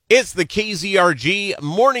It's the KZRG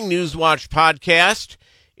Morning News Watch podcast.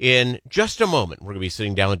 In just a moment, we're going to be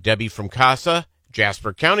sitting down with Debbie from CASA,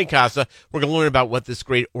 Jasper County CASA. We're going to learn about what this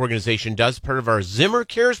great organization does, part of our Zimmer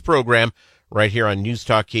Cares program, right here on News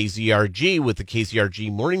Talk KZRG with the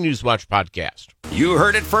KZRG Morning News Watch podcast. You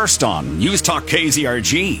heard it first on News Talk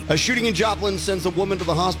KZRG. A shooting in Joplin sends a woman to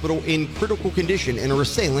the hospital in critical condition and her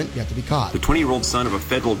assailant yet to be caught. The 20-year-old son of a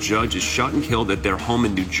federal judge is shot and killed at their home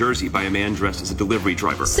in New Jersey by a man dressed as a delivery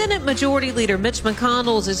driver. Senate Majority Leader Mitch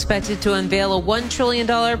McConnell is expected to unveil a $1 trillion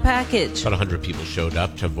package. About 100 people showed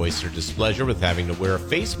up to voice their displeasure with having to wear a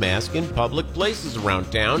face mask in public places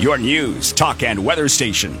around town. Your news, talk, and weather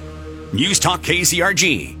station. News Talk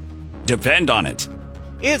KZRG. Depend on it.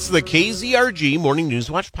 It's the KZRG Morning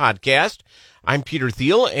News Watch podcast. I'm Peter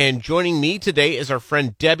Thiel, and joining me today is our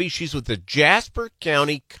friend Debbie. She's with the Jasper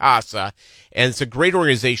County CASA, and it's a great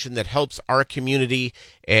organization that helps our community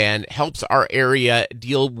and helps our area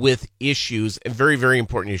deal with issues, and very, very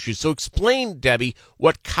important issues. So explain, Debbie,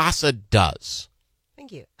 what CASA does.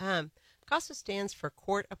 Thank you. CASA stands for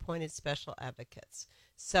Court-Appointed Special Advocates.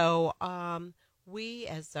 So we,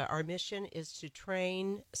 as our mission is to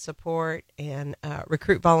train, support, and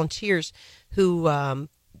recruit volunteers who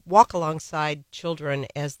walk alongside children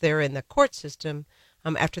as they're in the court system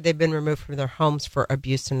after they've been removed from their homes for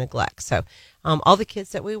abuse and neglect. So all the kids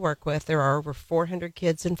that we work with, there are over 400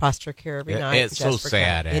 kids in foster care every night. It's so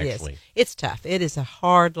sad, County. actually. It is. It's tough. It is a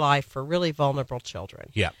hard life for really vulnerable children.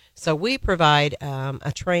 Yeah. So we provide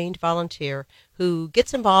a trained volunteer who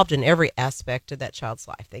gets involved in every aspect of that child's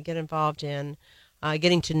life. They get involved in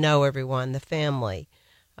getting to know everyone, the family,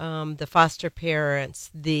 the foster parents,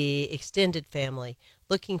 the extended family,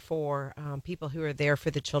 looking for people who are there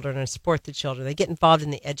for the children and support the children. They get involved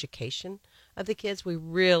in the education of the kids. We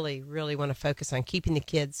really, really want to focus on keeping the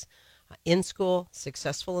kids in school,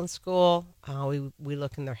 successful in school. We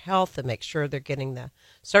look in their health and make sure they're getting the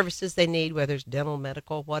services they need, whether it's dental,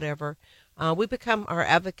 medical, whatever. We become our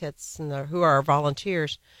advocates, and who are our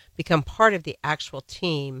volunteers, become part of the actual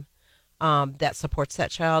team that supports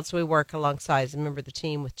that child. So we work alongside as a member of the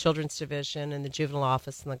team with Children's Division and the Juvenile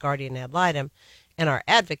Office and the Guardian Ad Litem. And our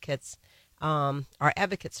advocates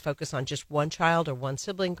focus on just one child or one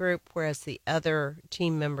sibling group, whereas the other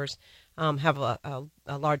team members have a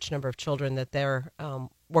large number of children that they're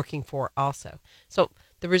working for also. So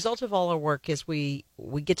the result of all our work is we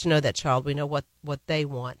get to know that child. We know what they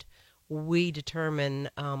want. We determine,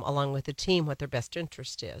 along with the team, what their best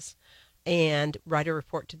interest is, and write a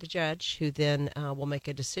report to the judge, who then will make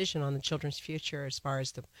a decision on the children's future as far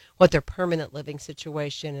as what their permanent living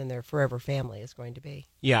situation and their forever family is going to be.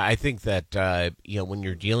 Yeah, I think that when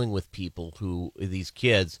you're dealing with people these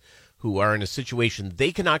kids who are in a situation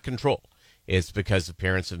they cannot control, it's because the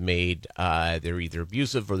parents have made they're either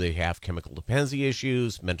abusive or they have chemical dependency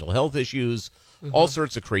issues, mental health issues, all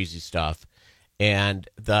sorts of crazy stuff. And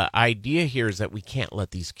the idea here is that we can't let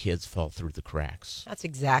these kids fall through the cracks. That's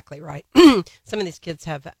exactly right. Some of these kids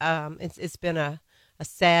have, it's been a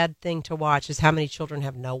sad thing to watch, is how many children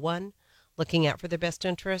have no one looking out for their best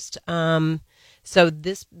interest. So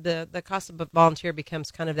the CASA volunteer becomes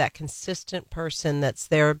kind of that consistent person that's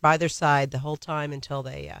there by their side the whole time until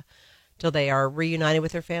they are reunited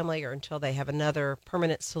with their family or until they have another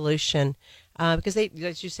permanent solution. Because they,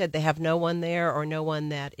 as you said, they have no one there or no one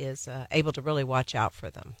that is able to really watch out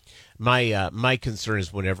for them. My concern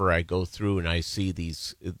is whenever I go through and I see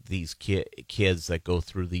these kids that go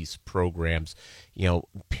through these programs,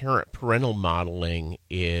 parental modeling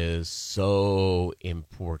is so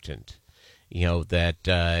important. That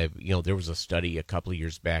there was a study a couple of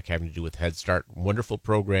years back having to do with Head Start, wonderful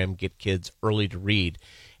program, get kids early to read.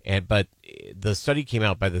 But the study came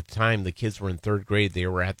out by the time the kids were in third grade, they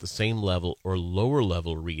were at the same level or lower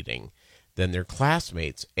level reading than their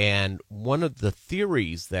classmates. And one of the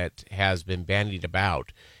theories that has been bandied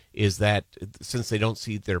about is that since they don't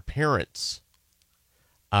see their parents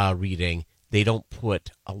reading, they don't put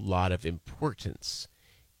a lot of importance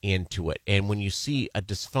into it. And when you see a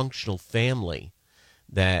dysfunctional family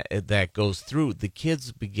that goes through, the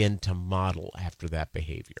kids begin to model after that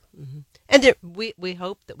behavior. Mm-hmm. And we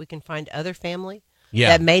hope that we can find other family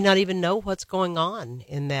that may not even know what's going on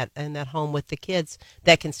in that home with the kids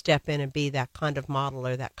that can step in and be that kind of model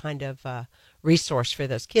or that kind of resource for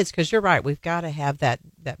those kids. Because you're right, we've got to have that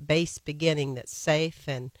base beginning that's safe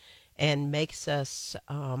and makes us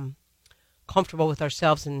comfortable with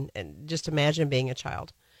ourselves. And just imagine being a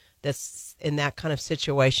child that's in that kind of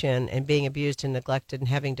situation and being abused and neglected and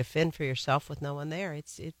having to fend for yourself with no one there.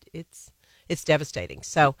 It's it's devastating.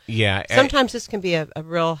 So Yeah, sometimes this can be a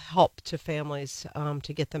real help to families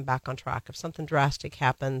to get them back on track. If something drastic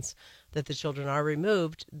happens that the children are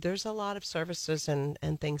removed, there's a lot of services and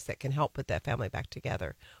things that can help put that family back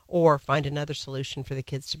together or find another solution for the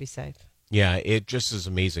kids to be safe. Yeah, it just is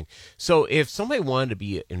amazing. So, if somebody wanted to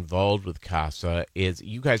be involved with CASA, is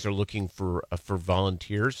you guys are looking for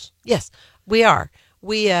volunteers? Yes, we are.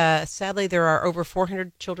 We sadly there are over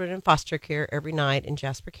 400 children in foster care every night in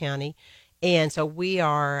Jasper County, and so we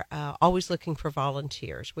are always looking for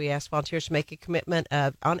volunteers. We ask volunteers to make a commitment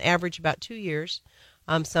of, on average, about 2 years.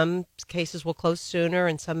 Some cases will close sooner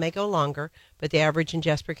and some may go longer, but the average in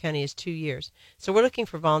Jasper County is 2 years. So we're looking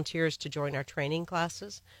for volunteers to join our training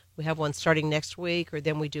classes. We have one starting next week, or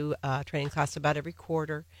then we do a training class about every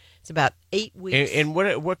quarter. It's about 8 weeks. And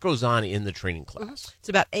what goes on in the training class? It's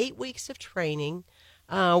about 8 weeks of training.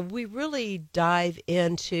 We really dive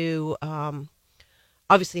into,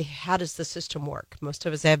 obviously, how does the system work? Most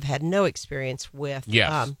of us have had no experience with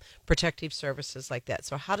protective services like that.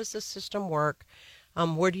 So how does the system work?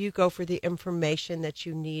 Where do you go for the information that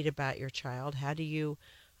you need about your child? How do you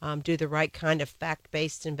do the right kind of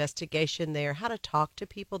fact-based investigation there? How to talk to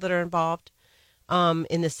people that are involved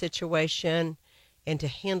in the situation and to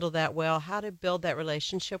handle that well? How to build that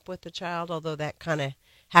relationship with the child, although that kind of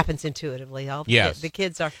happens intuitively. The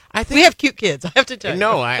kids are. We have cute kids, I have to tell you.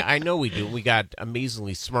 No, I know we do. We got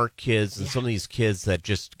amazingly smart kids, and some of these kids that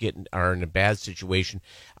just are in a bad situation.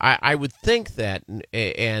 I would think that,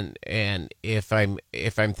 and if I'm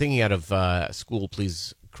thinking out of school,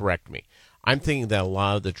 please correct me. I'm thinking that a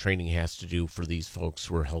lot of the training has to do for these folks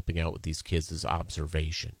who are helping out with these kids is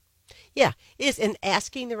observation. Yeah, it is, and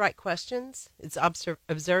asking the right questions. It's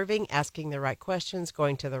observing, asking the right questions,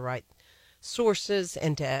 going to the right sources,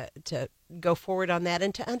 and to go forward on that,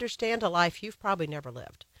 and to understand a life you've probably never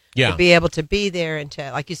lived. Yeah. To be able to be there and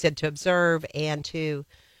to, like you said, to observe and to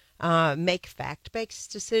make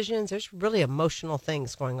fact-based decisions. There's really emotional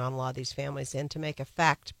things going on in a lot of these families, and to make a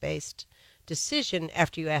fact-based decision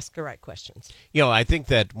after you ask the right questions. I think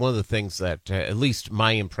that one of the things that, at least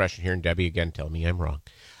my impression here, and Debbie, again, tell me I'm wrong,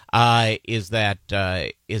 is that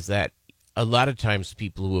a lot of times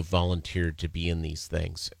people who have volunteered to be in these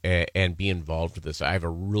things and be involved with this. I have a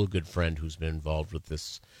real good friend who's been involved with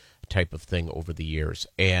this type of thing over the years,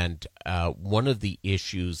 and one of the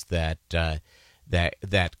issues that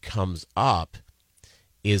comes up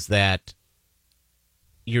is that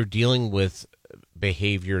you're dealing with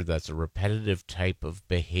behavior that's a repetitive type of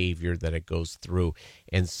behavior that it goes through,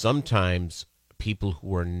 and sometimes people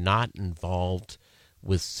who are not involved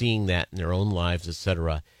with seeing that in their own lives,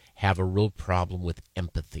 etc., have a real problem with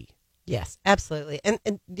empathy. Yes, absolutely. And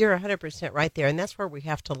you're 100% right there. And that's where we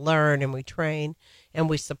have to learn, and we train and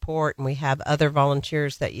we support, and we have other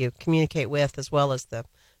volunteers that you communicate with, as well as the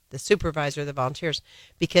supervisor of the volunteers,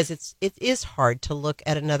 because it is hard to look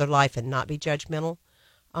at another life and not be judgmental,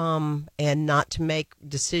 and not to make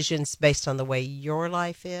decisions based on the way your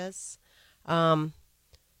life is.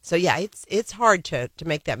 So yeah, it's hard to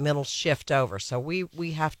make that mental shift over. So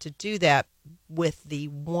we have to do that with the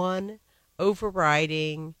one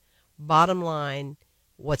overriding bottom line: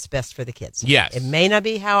 what's best for the kids. Yes, it may not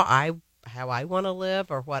be how I want to live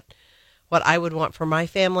or what I would want for my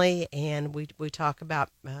family, and we talk about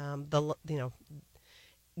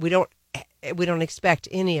we don't expect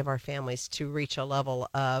any of our families to reach a level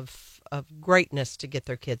of greatness to get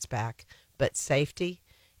their kids back, but safety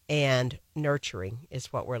and nurturing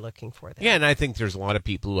is what we're looking for there. Yeah, and I think there's a lot of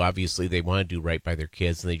people who obviously they want to do right by their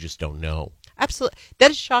kids and they just don't know. Absolutely.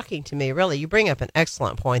 That is shocking to me, really. You bring up an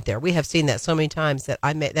excellent point there. We have seen that so many times that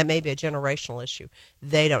that may be a generational issue.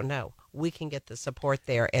 They don't know. We can get the support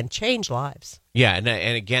there and change lives. Yeah, and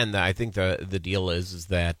again, I think the deal is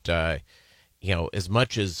that as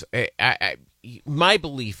much as my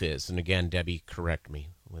belief is, and again, Debbie, correct me,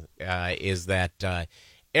 is that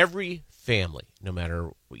every family, no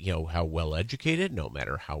matter how well educated, no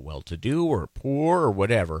matter how well to do or poor or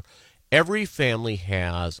whatever, every family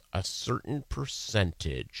has a certain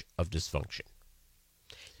percentage of dysfunction.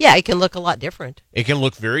 Yeah, it can look a lot different. It can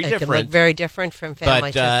look very different. It can look very different from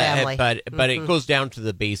family to family. But it goes down to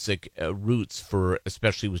the basic roots for,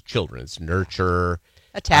 especially with children. It's nurture,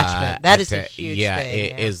 attachment. That is a huge thing. Yeah,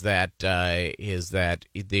 is that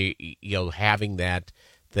having that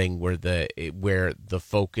thing where the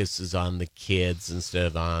focus is on the kids instead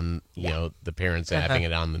of on the parents having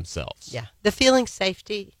it on themselves. Yeah, the feeling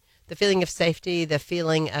safety. The feeling of safety, the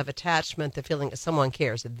feeling of attachment, the feeling that someone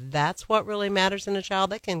cares. That's what really matters in a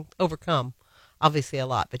child. That can overcome, obviously, a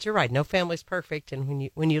lot. But you're right, no family's perfect. And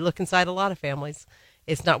when you look inside a lot of families,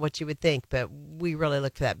 it's not what you would think. But we really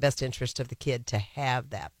look for that best interest of the kid to have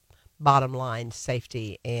that bottom line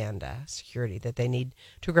safety and security that they need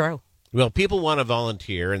to grow. Well, people want to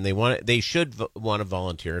volunteer, and they should want to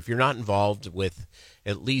volunteer. If you're not involved with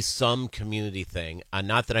at least some community thing,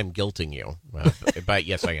 not that I'm guilting you, but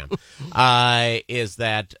yes, I am, is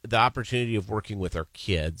that the opportunity of working with our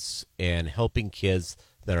kids and helping kids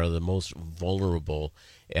that are the most vulnerable,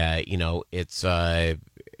 it's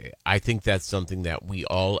I think that's something that we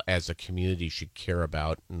all as a community should care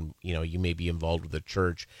about. And, you may be involved with a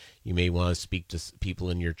church. You may want to speak to people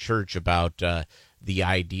in your church about the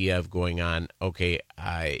idea of going on, okay,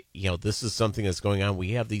 this is something that's going on.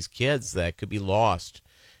 We have these kids that could be lost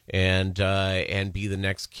and be the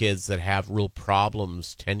next kids that have real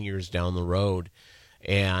problems 10 years down the road.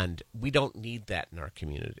 And we don't need that in our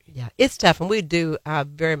community. Yeah, it's tough, and we do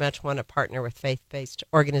very much want to partner with faith-based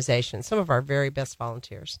organizations. Some of our very best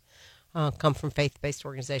volunteers come from faith-based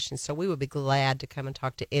organizations, so we would be glad to come and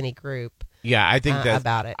talk to any group. Yeah, I think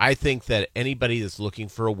about it. I think that anybody that's looking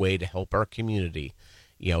for a way to help our community,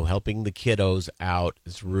 helping the kiddos out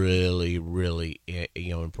is really, really,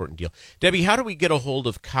 important deal. Debbie, how do we get a hold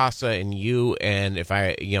of CASA and you? And if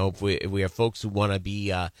we have folks who want to be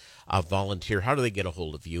a volunteer, how do they get a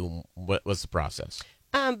hold of you? What's the process?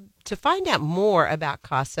 To find out more about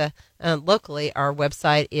CASA, locally, our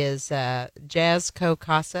website is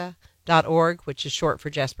JASCOCASA.org, which is short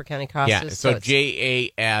for Jasper County CASA. Yeah, so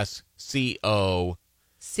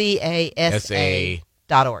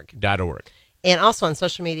JASCOCASA.org. And also on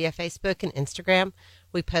social media, Facebook and Instagram,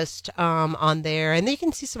 we post on there. And you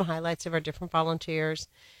can see some highlights of our different volunteers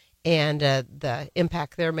and the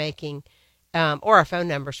impact they're making. Or our phone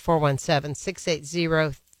number is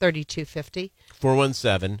 417-680-3250.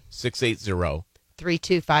 417-680.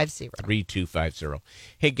 3250.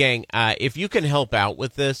 Hey, gang, if you can help out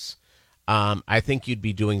with this, I think you'd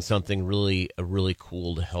be doing something really, really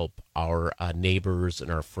cool to help our neighbors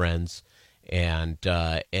and our friends and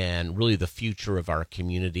really the future of our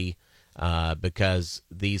community, because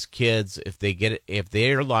these kids, if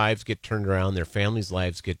their lives get turned around, their families'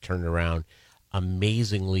 lives get turned around,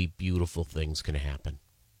 amazingly beautiful things can happen.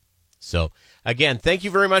 So, again, thank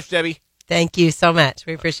you very much, Debbie. Thank you so much.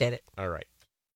 We appreciate it. All right.